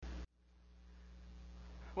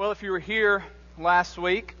Well, if you were here last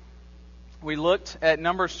week, we looked at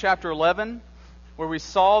Numbers chapter 11, where we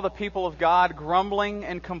saw the people of God grumbling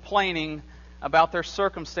and complaining about their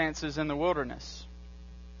circumstances in the wilderness.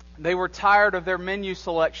 They were tired of their menu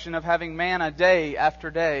selection of having manna day after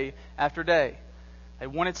day after day. They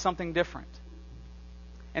wanted something different.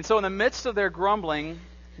 And so in the midst of their grumbling,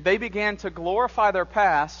 they began to glorify their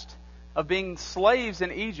past of being slaves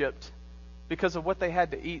in Egypt because of what they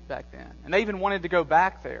had to eat back then. And they even wanted to go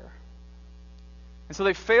back there. And so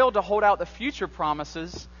they failed to hold out the future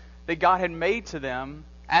promises that God had made to them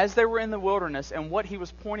as they were in the wilderness and what He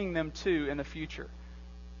was pointing them to in the future.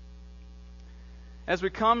 As we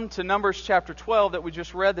come to Numbers chapter 12 that we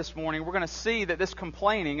just read this morning, we're going to see that this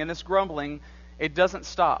complaining and this grumbling, it doesn't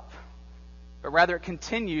stop. But rather it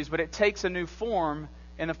continues, but it takes a new form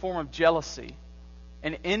in the form of jealousy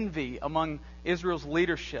and envy among Israel's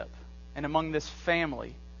leadership and among this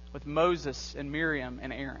family with Moses and Miriam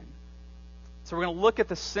and Aaron. So we're going to look at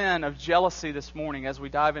the sin of jealousy this morning as we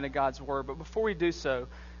dive into God's Word. But before we do so,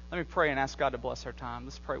 let me pray and ask God to bless our time.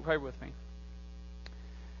 Let's pray. Pray with me.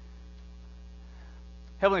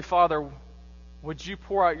 Heavenly Father, would you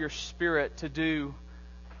pour out your Spirit to do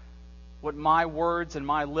what my words and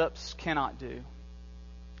my lips cannot do? And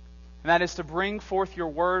that is to bring forth your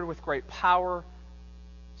Word with great power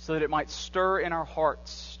so that it might stir in our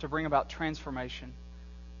hearts to bring about transformation.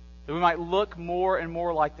 That we might look more and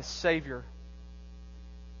more like the Savior.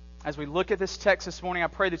 As we look at this text this morning, I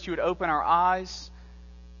pray that you would open our eyes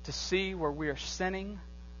to see where we are sinning.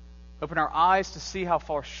 Open our eyes to see how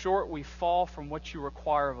far short we fall from what you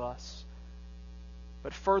require of us.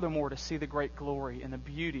 But furthermore, to see the great glory and the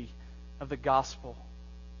beauty of the gospel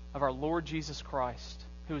of our Lord Jesus Christ,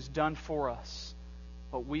 who has done for us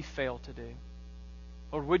what we fail to do.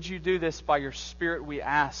 Lord, would you do this by your Spirit, we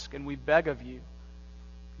ask and we beg of you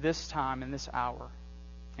this time and this hour.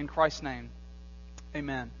 In Christ's name,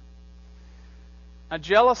 amen. Now,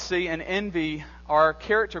 jealousy and envy are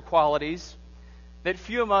character qualities that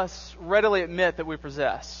few of us readily admit that we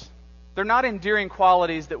possess. They're not endearing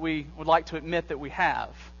qualities that we would like to admit that we have.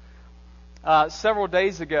 Several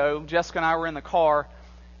days ago, Jessica and I were in the car,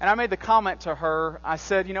 and I made the comment to her, I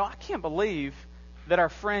said, I can't believe that our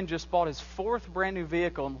friend just bought his fourth brand new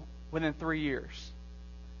vehicle within 3 years.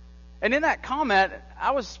 And in that comment,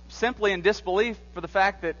 I was simply in disbelief for the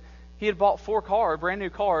fact that he had bought 4 brand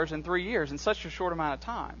new cars in 3 years in such a short amount of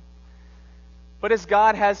time. But as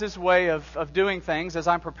God has His way of doing things, as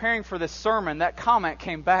I'm preparing for this sermon, that comment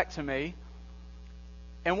came back to me.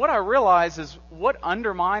 And what I realized is what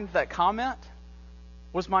undermined that comment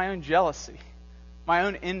was my own jealousy, my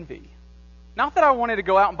own envy. Not that I wanted to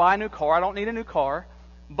go out and buy a new car. I don't need a new car.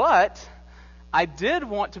 But I did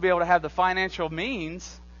want to be able to have the financial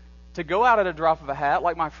means to go out at a drop of a hat,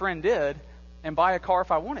 like my friend did, and buy a car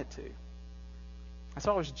if I wanted to. And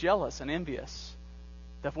so I was jealous and envious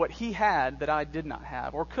of what he had that I did not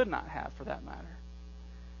have, or could not have for that matter.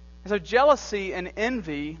 And so jealousy and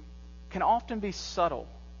envy can often be subtle,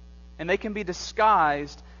 and they can be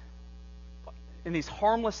disguised in these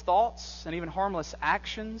harmless thoughts and even harmless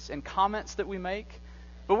actions and comments that we make.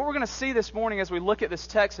 But what we're going to see this morning as we look at this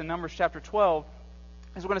text in Numbers chapter 12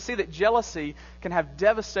 is we're going to see that jealousy can have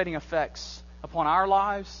devastating effects upon our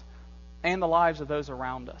lives and the lives of those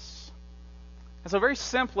around us. And so very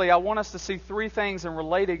simply, I want us to see 3 things in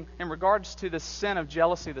regards to the sin of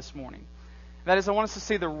jealousy this morning. That is, I want us to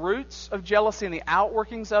see the roots of jealousy and the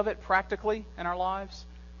outworkings of it practically in our lives.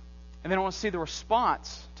 And then I want to see the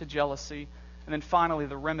response to jealousy. And then finally,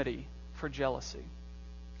 the remedy for jealousy.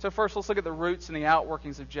 So first, let's look at the roots and the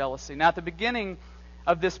outworkings of jealousy. Now, at the beginning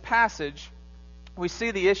of this passage, we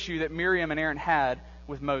see the issue that Miriam and Aaron had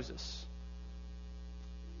with Moses.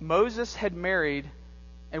 Moses had married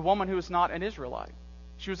a woman who was not an Israelite.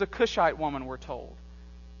 She was a Cushite woman, we're told.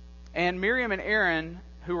 And Miriam and Aaron,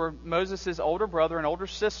 who were Moses' older brother and older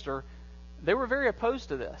sister, they were very opposed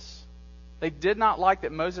to this. They did not like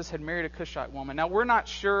that Moses had married a Cushite woman. Now, we're not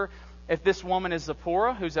sure if this woman is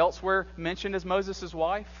Zipporah, who's elsewhere mentioned as Moses'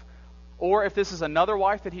 wife, or if this is another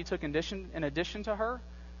wife that he took in addition to her,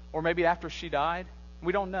 or maybe after she died.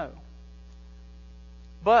 We don't know.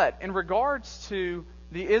 But in regards to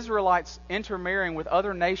the Israelites intermarrying with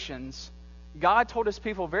other nations, God told His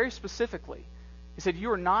people very specifically, He said,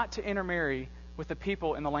 you are not to intermarry with the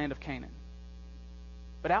people in the land of Canaan.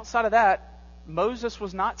 But outside of that, Moses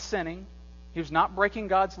was not sinning. He was not breaking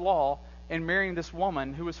God's law in marrying this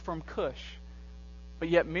woman who was from Cush. But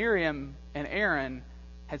yet Miriam and Aaron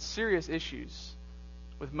had serious issues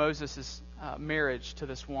with Moses' marriage to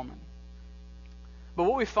this woman. But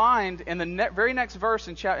what we find in the very next verse,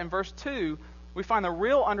 in verse 2, we find the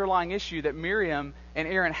real underlying issue that Miriam and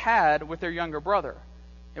Aaron had with their younger brother.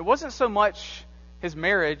 It wasn't so much his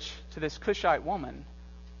marriage to this Cushite woman,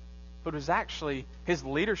 but it was actually his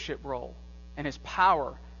leadership role and his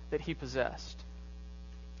power that he possessed.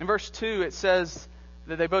 In verse 2, it says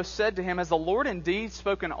that they both said to him, "Has the Lord indeed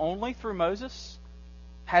spoken only through Moses?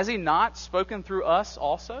 Has he not spoken through us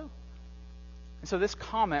also?" And so this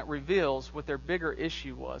comment reveals what their bigger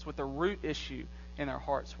issue was, what the root issue in their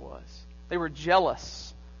hearts was. They were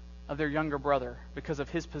jealous of their younger brother because of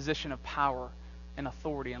his position of power and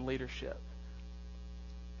authority and leadership.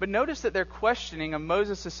 But notice that their questioning of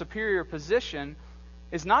Moses' superior position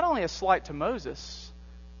is not only a slight to Moses,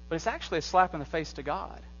 but it's actually a slap in the face to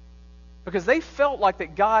God. Because they felt like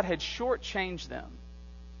that God had shortchanged them.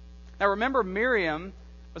 Now remember, Miriam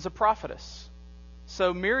was a prophetess.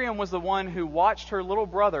 So Miriam was the one who watched her little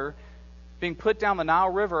brother being put down the Nile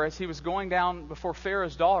River as he was going down before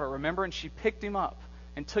Pharaoh's daughter. Remember? And she picked him up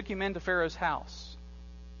and took him into Pharaoh's house.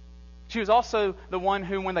 She was also the one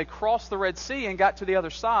who, when they crossed the Red Sea and got to the other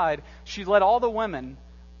side, she led all the women,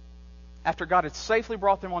 after God had safely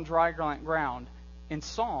brought them on dry ground, in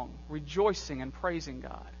song, rejoicing and praising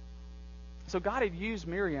God. So God had used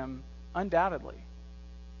Miriam undoubtedly.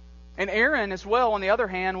 And Aaron as well, on the other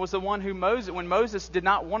hand, was the one who when Moses did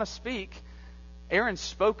not want to speak, Aaron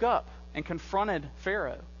spoke up and confronted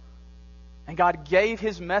Pharaoh. And God gave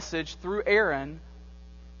his message through Aaron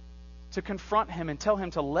to confront him and tell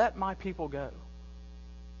him to let my people go.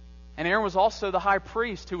 And Aaron was also the high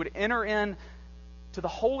priest who would enter in to the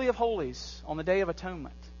Holy of Holies on the Day of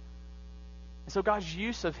Atonement. And so God's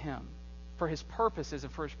use of him for his purposes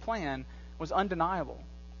and for his plan was undeniable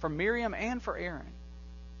for Miriam and for Aaron.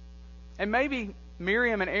 And maybe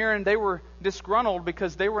Miriam and Aaron, they were disgruntled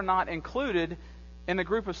because they were not included in the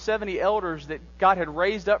group of 70 elders that God had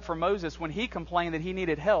raised up for Moses when he complained that he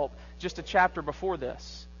needed help just a chapter before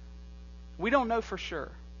this. We don't know for sure.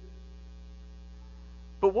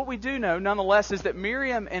 But what we do know, nonetheless, is that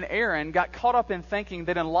Miriam and Aaron got caught up in thinking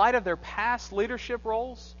that in light of their past leadership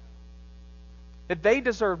roles, that they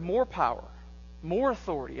deserved more power, more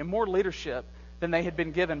authority, and more leadership than they had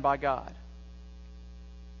been given by God.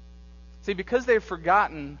 See, because they've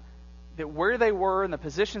forgotten that where they were and the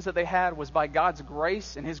positions that they had was by God's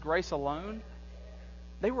grace and His grace alone,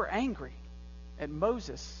 they were angry at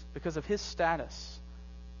Moses because of his status.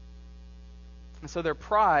 And so their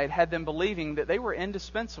pride had them believing that they were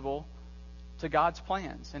indispensable to God's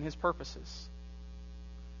plans and His purposes.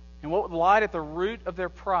 And what lied at the root of their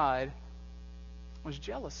pride was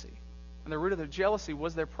jealousy. And the root of their jealousy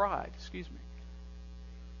was their pride.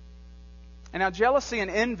 And now jealousy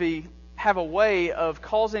and envy have a way of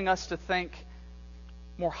causing us to think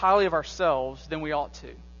more highly of ourselves than we ought to.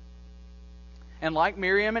 And like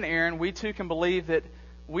Miriam and Aaron, we too can believe that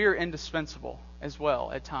we are indispensable as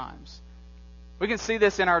well at times. We can see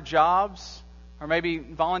this in our jobs or maybe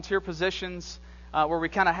volunteer positions where we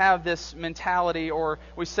kind of have this mentality, or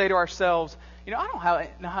we say to ourselves, I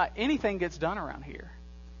don't know how anything gets done around here.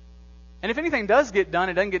 And if anything does get done,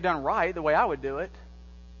 it doesn't get done right the way I would do it.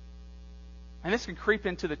 And this can creep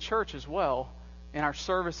into the church as well in our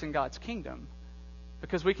service in God's kingdom,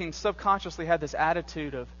 because we can subconsciously have this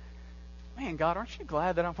attitude of, man, God, aren't you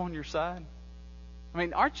glad that I'm on your side? I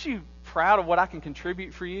mean, aren't you proud of what I can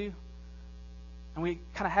contribute for you? And we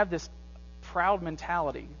kind of have this proud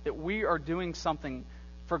mentality that we are doing something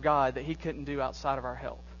for God that He couldn't do outside of our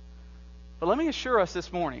help. But let me assure us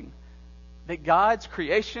this morning that God's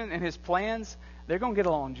creation and His plans, they're going to get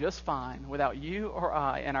along just fine without you or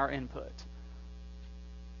I and our input.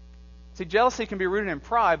 See, jealousy can be rooted in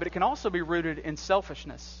pride, but it can also be rooted in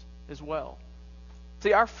selfishness as well.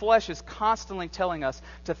 See, our flesh is constantly telling us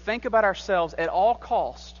to think about ourselves at all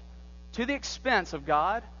cost, to the expense of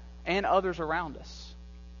God and others around us.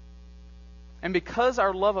 And because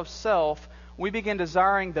our love of self, we begin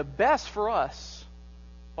desiring the best for us,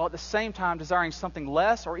 while at the same time desiring something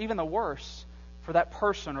less or even the worse for that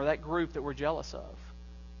person or that group that we're jealous of.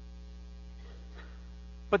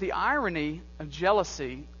 But the irony of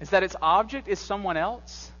jealousy is that its object is someone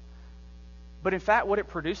else, but in fact what it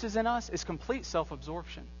produces in us is complete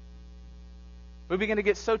self-absorption. We begin to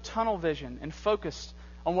get so tunnel vision and focused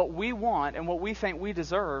on what we want and what we think we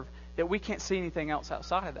deserve that we can't see anything else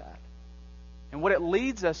outside of that. And what it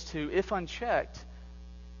leads us to, if unchecked,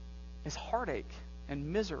 is heartache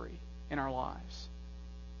and misery in our lives.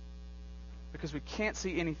 Because we can't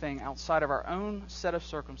see anything outside of our own set of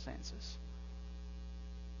circumstances.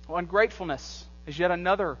 Well, ungratefulness is yet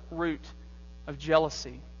another root of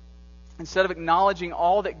jealousy. Instead of acknowledging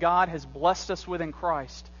all that God has blessed us with in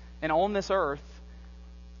Christ and on this earth,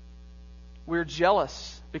 We're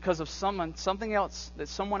jealous because of something else that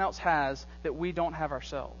someone else has that we don't have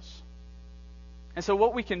ourselves. And so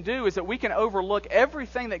what we can do is that we can overlook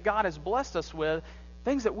everything that God has blessed us with,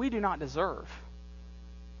 things that we do not deserve.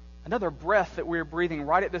 Another breath that we're breathing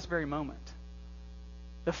right at this very moment.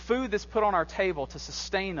 The food that's put on our table to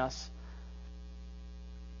sustain us.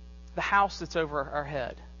 The house that's over our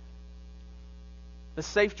head. The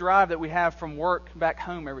safe drive that we have from work back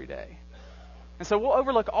home every day. And so we'll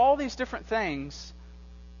overlook all these different things,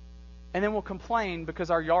 and then we'll complain because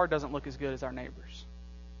our yard doesn't look as good as our neighbors.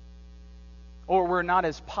 Or we're not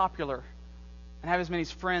as popular and have as many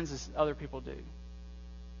friends as other people do.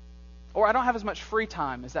 Or I don't have as much free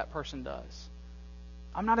time as that person does.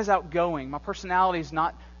 I'm not as outgoing. My personality is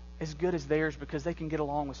not as good as theirs because they can get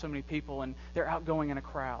along with so many people and they're outgoing in a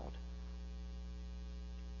crowd.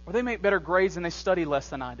 Or they make better grades and they study less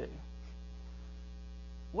than I do.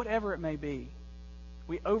 Whatever it may be,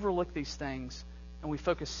 we overlook these things and we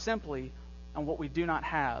focus simply on what we do not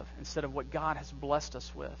have instead of what God has blessed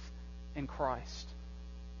us with in Christ.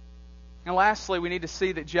 And lastly, we need to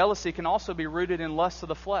see that jealousy can also be rooted in lust of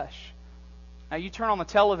the flesh. Now, you turn on the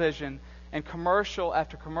television and commercial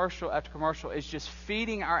after commercial after commercial is just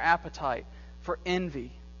feeding our appetite for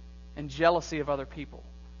envy and jealousy of other people.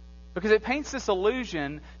 Because it paints this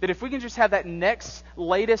illusion that if we can just have that next,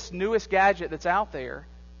 latest, newest gadget that's out there,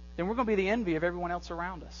 then we're going to be the envy of everyone else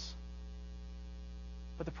around us.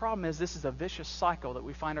 But the problem is this is a vicious cycle that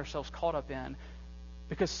we find ourselves caught up in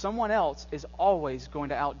because someone else is always going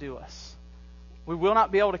to outdo us. We will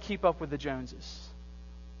not be able to keep up with the Joneses.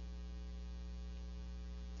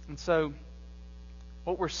 And so,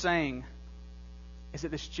 what we're saying is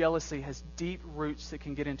that this jealousy has deep roots that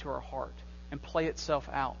can get into our heart and play itself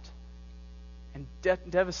out in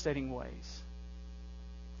devastating ways.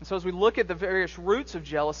 And so as we look at the various roots of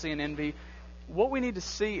jealousy and envy, what we need to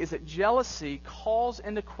see is that jealousy calls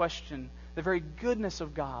into question the very goodness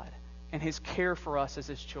of God and His care for us as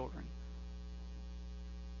His children.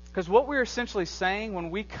 Because what we're essentially saying when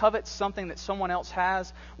we covet something that someone else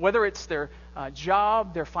has, whether it's their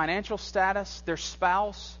job, their financial status, their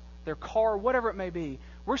spouse, their car, whatever it may be,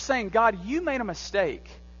 we're saying, God, you made a mistake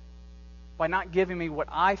by not giving me what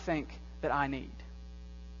I think that I need.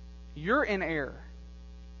 You're in error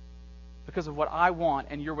because of what I want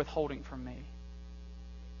and you're withholding from me.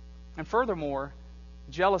 And furthermore,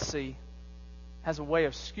 jealousy has a way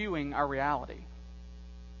of skewing our reality.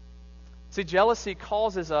 See, jealousy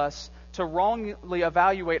causes us to wrongly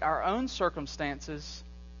evaluate our own circumstances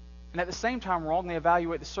and at the same time wrongly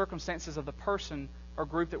evaluate the circumstances of the person or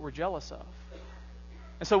group that we're jealous of.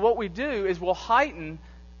 And so what we do is we'll heighten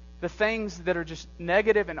the things that are just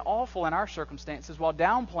negative and awful in our circumstances while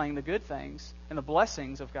downplaying the good things and the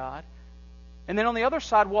blessings of God. And then on the other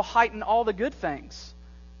side, we'll heighten all the good things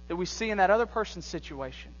that we see in that other person's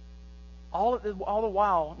situation. All the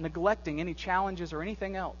while neglecting any challenges or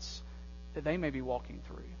anything else that they may be walking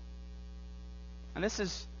through. And this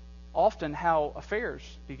is often how affairs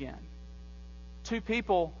begin. Two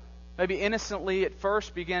people maybe innocently at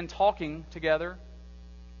first begin talking together,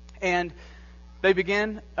 and they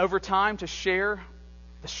begin over time to share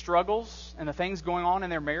the struggles and the things going on in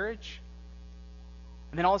their marriage.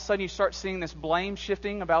 And then all of a sudden you start seeing this blame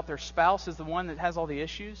shifting about their spouse as the one that has all the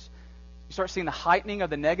issues. You start seeing the heightening of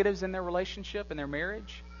the negatives in their relationship and their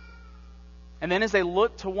marriage. And then as they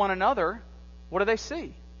look to one another, what do they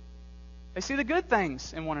see? They see the good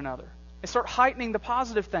things in one another. They start heightening the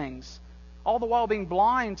positive things, all the while being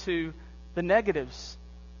blind to the negatives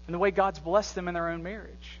and the way God's blessed them in their own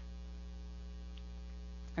marriage.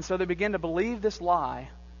 And so they begin to believe this lie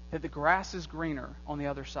that the grass is greener on the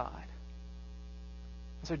other side.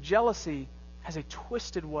 And so jealousy has a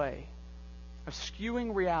twisted way of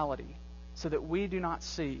skewing reality so that we do not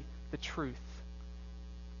see the truth.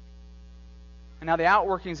 And now the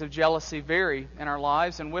outworkings of jealousy vary in our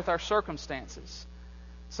lives and with our circumstances.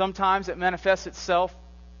 Sometimes it manifests itself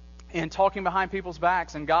in talking behind people's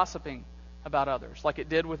backs and gossiping about others, like it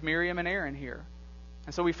did with Miriam and Aaron here.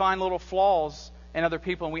 And so we find little flaws in other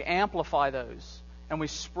people and we amplify those and we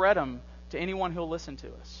spread them to anyone who'll listen to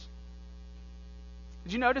us.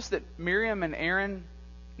 Did you notice that Miriam and Aaron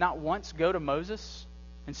not once go to Moses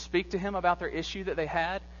and speak to him about their issue that they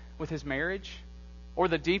had with his marriage or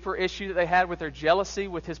the deeper issue that they had with their jealousy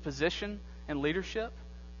with his position and leadership?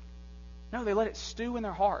 No, they let it stew in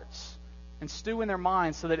their hearts and stew in their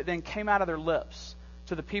minds so that it then came out of their lips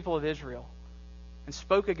to the people of Israel and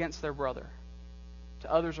spoke against their brother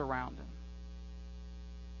to others around them.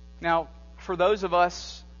 Now, for those of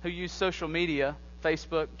us who use social media,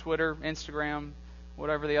 Facebook, Twitter, Instagram,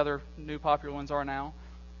 whatever the other new popular ones are now,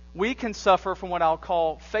 we can suffer from what I'll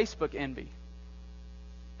call Facebook envy.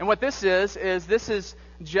 And what this is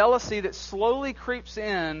jealousy that slowly creeps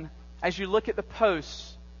in as you look at the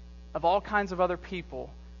posts of all kinds of other people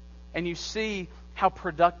and you see how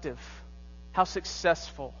productive, how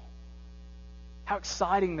successful, how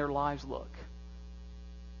exciting their lives look.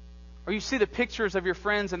 Or you see the pictures of your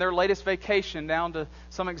friends and their latest vacation down to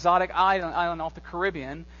some exotic island off the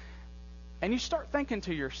Caribbean, and you start thinking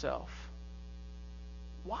to yourself,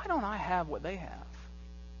 why don't I have what they have?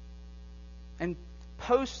 And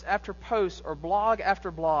post after post or blog after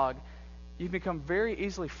blog, you become very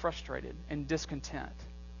easily frustrated and discontent.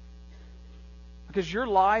 Because your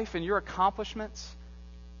life and your accomplishments,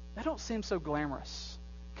 they don't seem so glamorous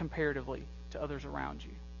comparatively to others around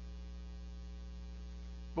you.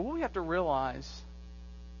 But what we have to realize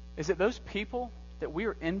is that those people that we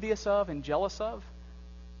are envious of and jealous of,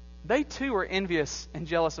 they too are envious and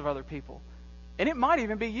jealous of other people. And it might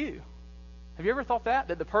even be you. Have you ever thought that?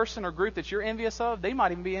 That the person or group that you're envious of, they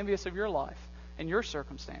might even be envious of your life and your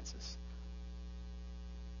circumstances.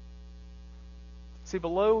 See,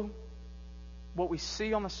 below what we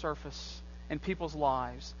see on the surface in people's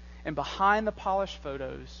lives, and behind the polished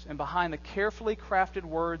photos, and behind the carefully crafted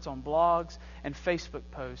words on blogs and Facebook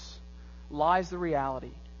posts, lies the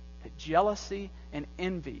reality that jealousy and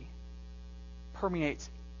envy permeates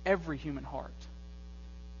every human heart,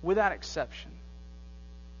 without exception.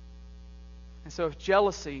 And so if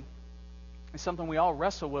jealousy is something we all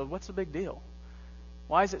wrestle with, what's the big deal?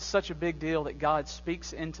 Why is it such a big deal that God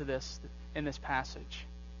speaks into this in this passage?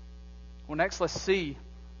 Well, next let's see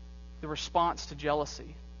the response to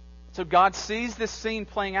jealousy. So God sees this scene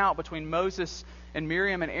playing out between Moses and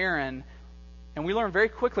Miriam and Aaron, and we learn very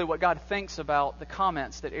quickly what God thinks about the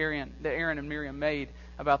comments that Aaron and Miriam made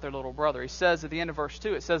about their little brother. He says at the end of verse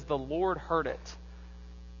 2, it says, "The Lord heard it.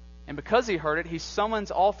 And because He heard it, He summons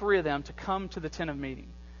all three of them to come to the tent of meeting."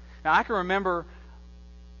 Now, I can remember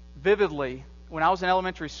vividly when I was in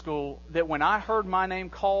elementary school that when I heard my name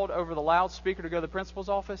called over the loudspeaker to go to the principal's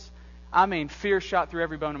office, I mean, fear shot through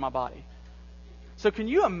every bone in my body. So can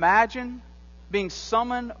you imagine being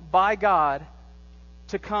summoned by God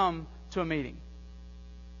to come to a meeting?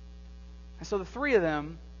 And so the three of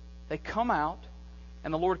them, they come out,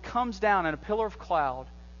 and the Lord comes down in a pillar of cloud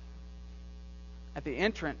at the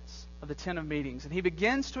entrance of the tent of meetings. And He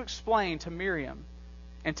begins to explain to Miriam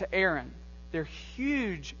and to Aaron their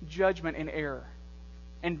huge judgment in error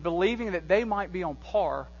and believing that they might be on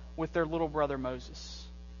par with their little brother Moses.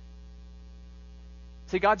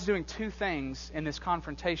 See, God's doing two things in this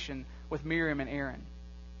confrontation with Miriam and Aaron.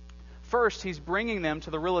 First, He's bringing them to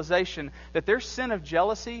the realization that their sin of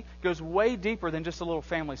jealousy goes way deeper than just a little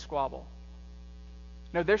family squabble.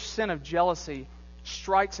 No, their sin of jealousy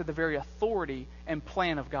strikes at the very authority and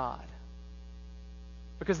plan of God.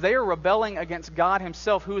 Because they are rebelling against God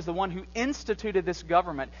Himself, who is the one who instituted this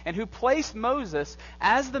government and who placed Moses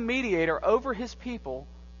as the mediator over His people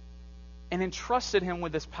and entrusted him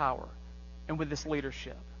with this power and with this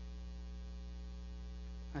leadership.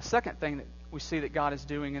 And the second thing that we see that God is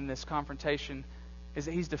doing in this confrontation is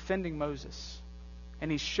that He's defending Moses.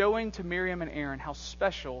 And He's showing to Miriam and Aaron how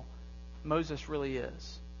special Moses really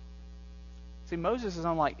is. See, Moses is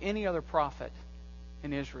unlike any other prophet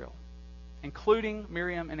in Israel, including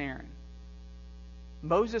Miriam and Aaron.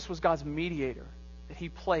 Moses was God's mediator that He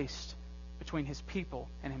placed between His people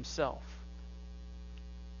and Himself.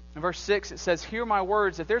 In verse 6 it says, "Hear my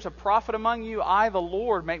words. If there's a prophet among you, I, the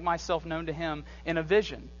Lord, make myself known to him in a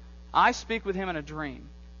vision. I speak with him in a dream,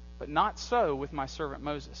 but not so with my servant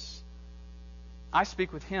Moses. I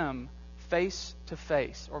speak with him face to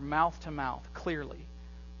face," or mouth to mouth, clearly,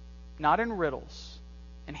 "not in riddles,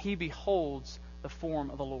 and he beholds the form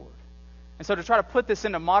of the Lord." And so to try to put this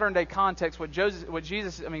into modern day context, what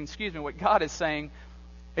God is saying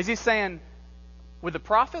is He's saying, with the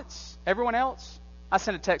prophets, everyone else, I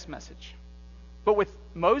send a text message. But with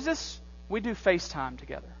Moses, we do FaceTime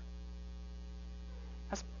together.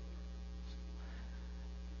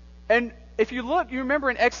 And if you look, you remember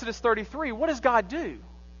in Exodus 33, what does God do?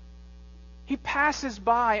 He passes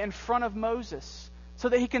by in front of Moses so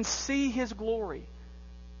that he can see His glory.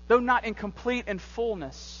 Though not in complete and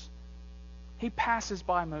fullness, He passes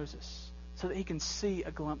by Moses so that he can see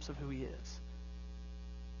a glimpse of who He is.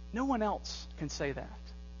 No one else can say that.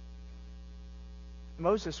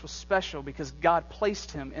 Moses was special because God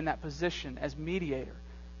placed him in that position as mediator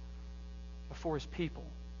before His people.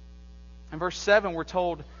 In verse 7, we're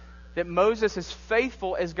told that Moses is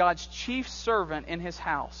faithful as God's chief servant in His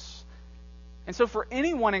house. And so for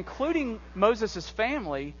anyone, including Moses'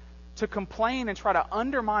 family, to complain and try to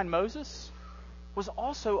undermine Moses was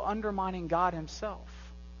also undermining God Himself.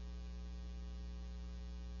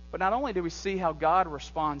 But not only do we see how God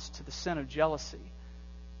responds to the sin of jealousy,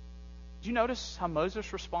 do you notice how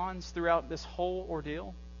Moses responds throughout this whole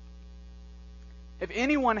ordeal? If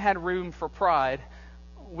anyone had room for pride,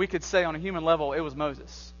 we could say on a human level it was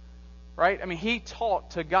Moses. Right? I mean, he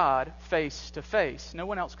talked to God face to face. No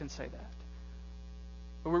one else can say that.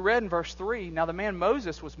 But we read in verse 3, now the man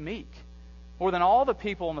Moses was meek, more than all the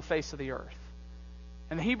people on the face of the earth.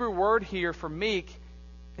 And the Hebrew word here for meek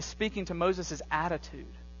is speaking to Moses' attitude.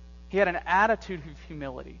 He had an attitude of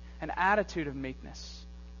humility, an attitude of meekness.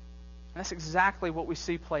 And that's exactly what we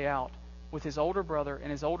see play out with his older brother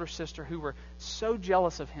and his older sister who were so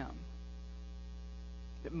jealous of him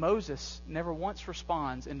that Moses never once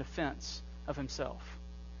responds in defense of himself.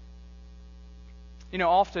 You know,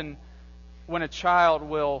 often when a child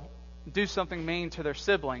will do something mean to their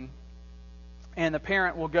sibling, and the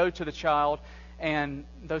parent will go to the child, and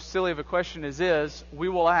though silly of a question as is, we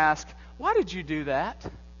will ask, why did you do that?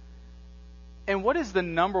 And what is the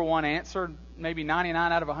number one answer, maybe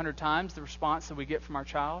 99 out of 100 times, the response that we get from our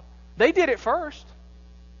child? They did it first.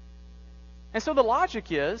 And so the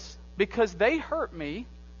logic is, because they hurt me,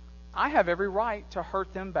 I have every right to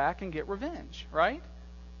hurt them back and get revenge, right?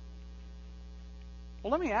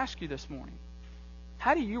 Well, let me ask you this morning.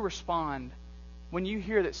 How do you respond when you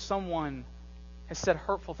hear that someone has said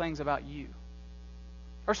hurtful things about you?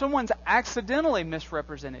 Or someone's accidentally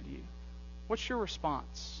misrepresented you? What's your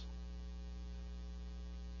response?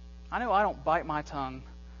 I know I don't bite my tongue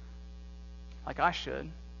like I should.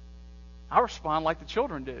 I respond like the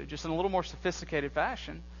children do, just in a little more sophisticated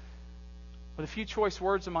fashion, with a few choice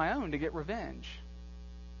words of my own to get revenge.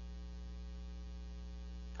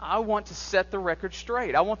 I want to set the record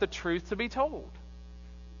straight. I want the truth to be told.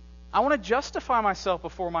 I want to justify myself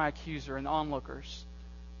before my accuser and onlookers.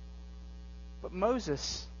 But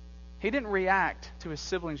Moses, he didn't react to his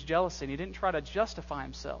siblings' jealousy, and he didn't try to justify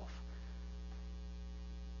himself.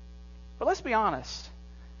 But let's be honest.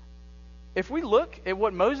 If we look at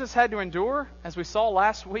what Moses had to endure, as we saw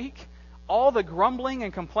last week, all the grumbling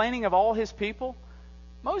and complaining of all his people,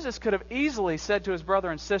 Moses could have easily said to his brother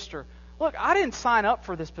and sister, look, I didn't sign up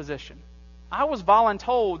for this position. I was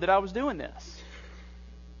voluntold that I was doing this.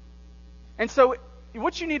 And so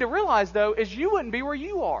what you need to realize, though, is you wouldn't be where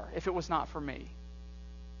you are if it was not for me.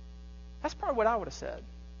 That's probably what I would have said.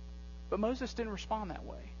 But Moses didn't respond that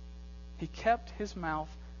way. He kept his mouth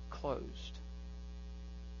closed.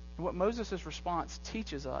 And what Moses' response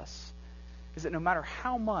teaches us is that no matter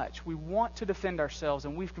how much we want to defend ourselves,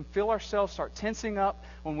 and we can feel ourselves start tensing up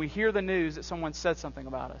when we hear the news that someone said something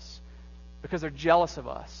about us because they're jealous of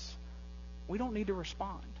us, we don't need to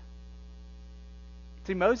respond.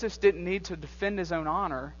 See, Moses didn't need to defend his own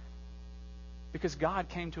honor because God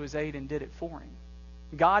came to his aid and did it for him.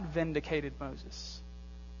 God vindicated Moses.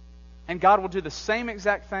 And God will do the same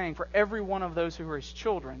exact thing for every one of those who are his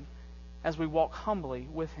children as we walk humbly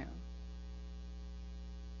with him.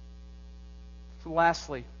 So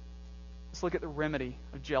lastly, let's look at the remedy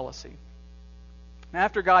of jealousy. Now,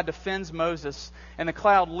 after God defends Moses and the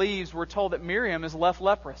cloud leaves, we're told that Miriam is left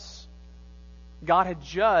leprous. God had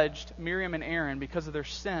judged Miriam and Aaron because of their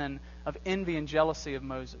sin of envy and jealousy of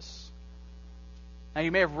Moses. Now,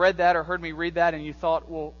 you may have read that or heard me read that and you thought,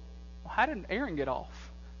 well, how did Aaron get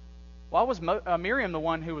off? Why was Miriam the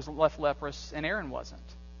one who was left leprous and Aaron wasn't?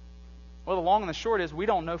 Well, the long and the short is we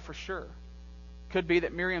don't know for sure. Could be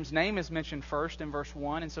that Miriam's name is mentioned first in verse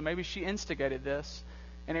 1, and so maybe she instigated this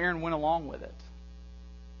and Aaron went along with it.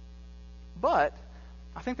 But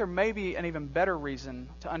I think there may be an even better reason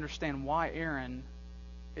to understand why Aaron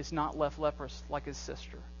is not left leprous like his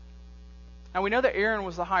sister. Now, we know that Aaron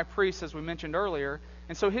was the high priest, as we mentioned earlier,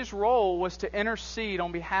 and so his role was to intercede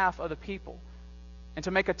on behalf of the people and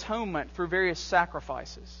to make atonement through various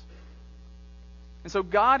sacrifices. And so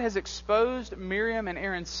God has exposed Miriam and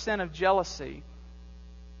Aaron's sin of jealousy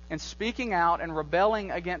and speaking out and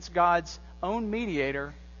rebelling against God's own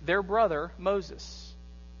mediator, their brother, Moses.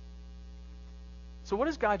 So what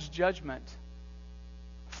does God's judgment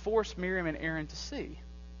force Miriam and Aaron to see?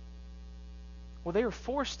 Well, they were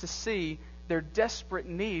forced to see their desperate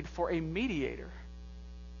need for a mediator.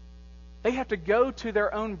 They have to go to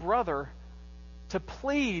their own brother to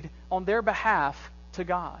plead on their behalf to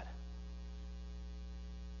God.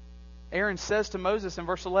 Aaron says to Moses in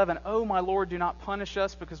verse 11, "Oh, my Lord, do not punish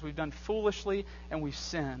us because we've done foolishly and we've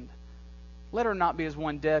sinned. Let her not be as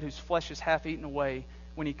one dead whose flesh is half eaten away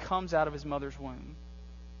when he comes out of his mother's womb."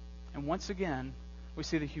 And once again, we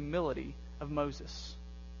see the humility of Moses,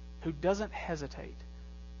 who doesn't hesitate,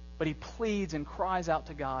 but he pleads and cries out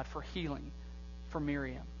to God for healing for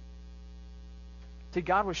Miriam. See,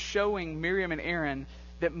 God was showing Miriam and Aaron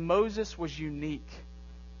that Moses was unique,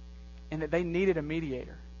 and that they needed a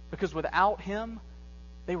mediator, because without him,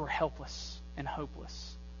 they were helpless and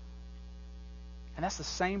hopeless. And that's the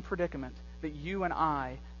same predicament that you and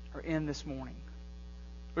I are in this morning.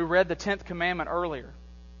 We read the 10th commandment earlier.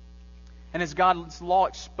 And as God's law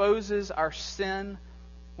exposes our sin,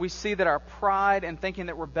 we see that our pride and thinking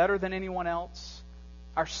that we're better than anyone else,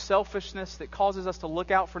 our selfishness that causes us to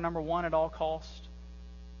look out for number one at all cost,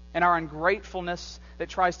 and our ungratefulness that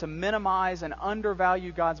tries to minimize and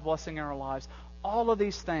undervalue God's blessing in our lives, all of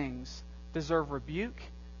these things deserve rebuke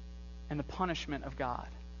and the punishment of God.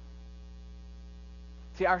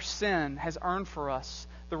 See, our sin has earned for us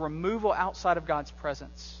the removal outside of God's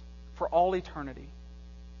presence for all eternity.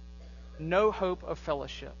 No hope of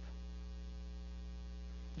fellowship.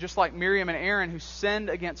 Just like Miriam and Aaron, who sinned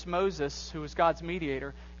against Moses, who was God's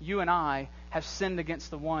mediator, you and I have sinned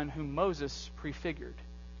against the one whom Moses prefigured.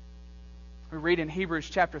 We read in Hebrews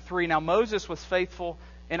chapter 3, "Now Moses was faithful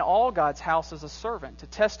in all God's house as a servant, to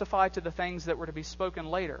testify to the things that were to be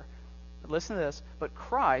spoken later." But listen to this. "But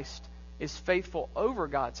Christ is faithful over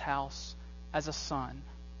God's house as a son."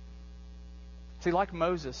 See, like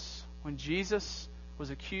Moses, when Jesus was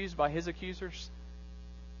accused by his accusers,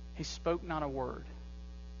 he spoke not a word.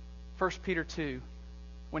 1 Peter 2,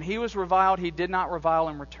 "When he was reviled, he did not revile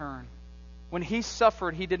in return. When he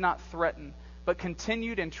suffered, he did not threaten, but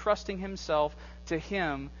continued entrusting himself to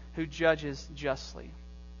him who judges justly."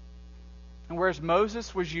 And whereas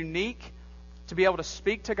Moses was unique to be able to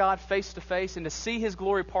speak to God face to face and to see his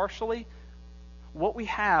glory partially, what we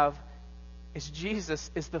have is Jesus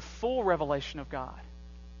is the full revelation of God,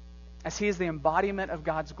 as he is the embodiment of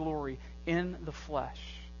God's glory in the flesh.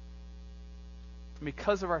 And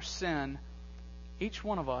because of our sin, each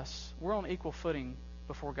one of us, we're on equal footing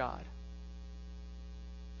before God.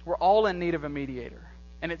 We're all in need of a mediator.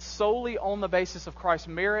 And it's solely on the basis of Christ's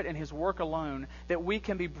merit and his work alone that we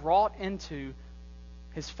can be brought into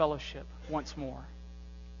his fellowship once more.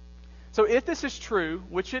 So if this is true,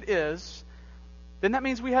 which it is, then that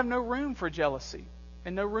means we have no room for jealousy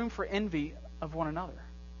and no room for envy of one another.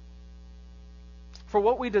 For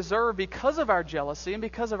what we deserve because of our jealousy and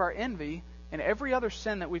because of our envy and every other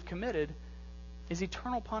sin that we've committed is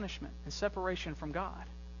eternal punishment and separation from God.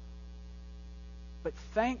 But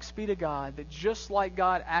thanks be to God that just like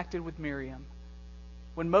God acted with Miriam,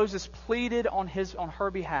 when Moses pleaded on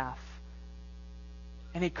her behalf,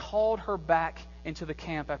 and he called her back into the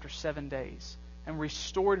camp after 7 days and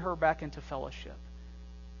restored her back into fellowship,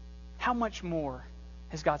 how much more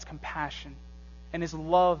has God's compassion and his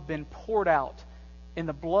love been poured out in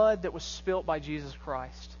the blood that was spilt by Jesus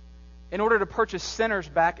Christ in order to purchase sinners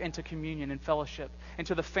back into communion and fellowship,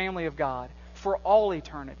 into the family of God for all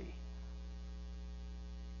eternity.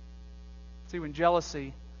 See, when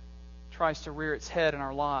jealousy tries to rear its head in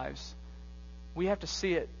our lives, we have to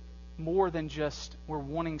see it more than just we're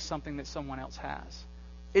wanting something that someone else has.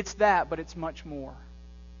 It's that, but it's much more.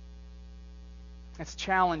 It's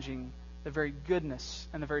challenging the very goodness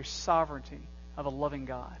and the very sovereignty of a loving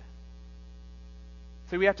God.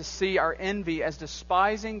 So we have to see our envy as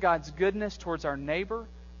despising God's goodness towards our neighbor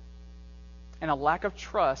and a lack of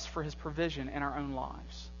trust for his provision in our own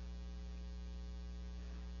lives.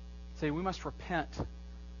 See, we must repent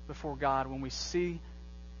before God when we see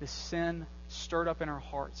this sin stirred up in our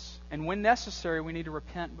hearts. And when necessary, we need to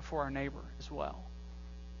repent before our neighbor as well.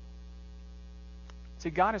 See,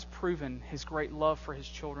 God has proven his great love for his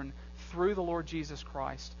children through the Lord Jesus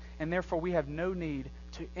Christ, and therefore we have no need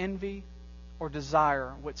to envy or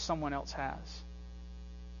desire what someone else has.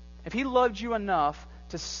 If he loved you enough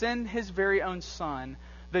to send his very own Son,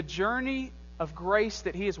 the journey of grace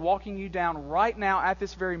that he is walking you down right now at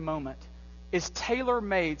this very moment is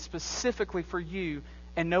tailor-made specifically for you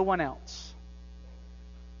and no one else.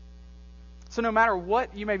 So no matter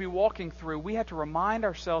what you may be walking through, we have to remind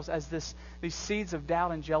ourselves as these seeds of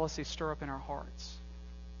doubt and jealousy stir up in our hearts.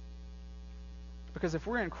 Because if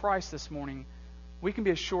we're in Christ this morning, we can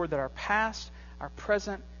be assured that our past, our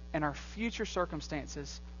present, and our future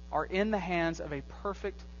circumstances are in the hands of a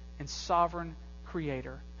perfect and sovereign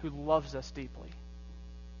Creator who loves us deeply.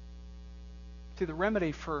 See, the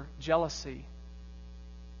remedy for jealousy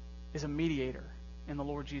is a mediator in the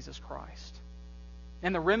Lord Jesus Christ.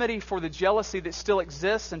 And the remedy for the jealousy that still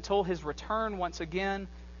exists until his return once again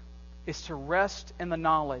is to rest in the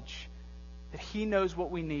knowledge that he knows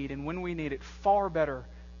what we need and when we need it far better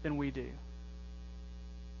than we do.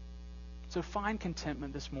 So find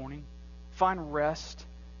contentment this morning. Find rest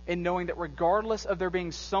in knowing that regardless of there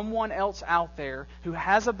being someone else out there who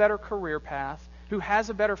has a better career path, who has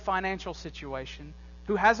a better financial situation,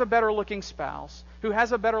 who has a better looking spouse, who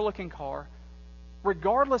has a better looking car,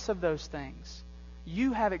 regardless of those things,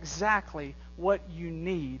 you have exactly what you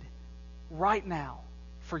need right now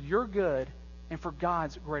for your good and for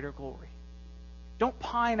God's greater glory. Don't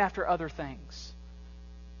pine after other things.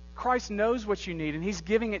 Christ knows what you need, and He's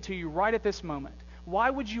giving it to you right at this moment. Why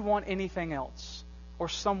would you want anything else or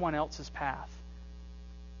someone else's path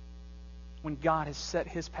when God has set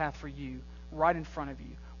His path for you right in front of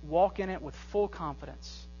you? Walk in it with full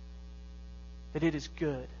confidence that it is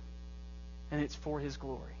good and it's for His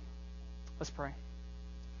glory. Let's pray.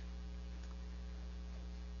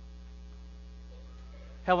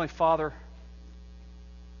 Heavenly Father,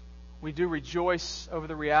 we do rejoice over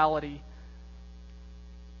the reality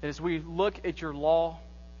that as we look at your law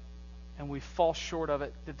and we fall short of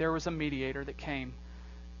it, that there was a mediator that came,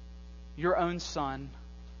 your own Son,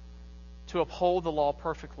 to uphold the law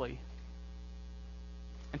perfectly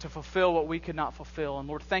and to fulfill what we could not fulfill. And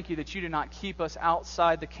Lord, thank you that you do not keep us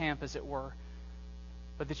outside the camp, as it were,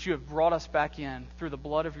 but that you have brought us back in through the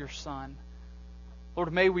blood of your Son.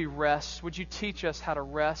 Lord, may we rest. Would you teach us how to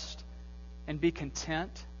rest and be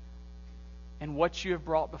content in what you have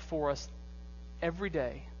brought before us every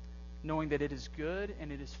day, knowing that it is good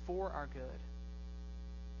and it is for our good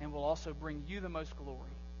and will also bring you the most glory.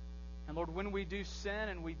 And Lord, when we do sin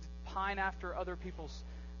and we pine after other people's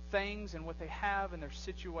things and what they have and their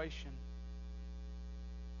situation,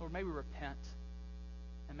 Lord, may we repent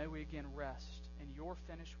and may we again rest in your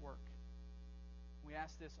finished work. We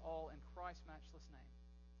ask this all in Christ's matchless name.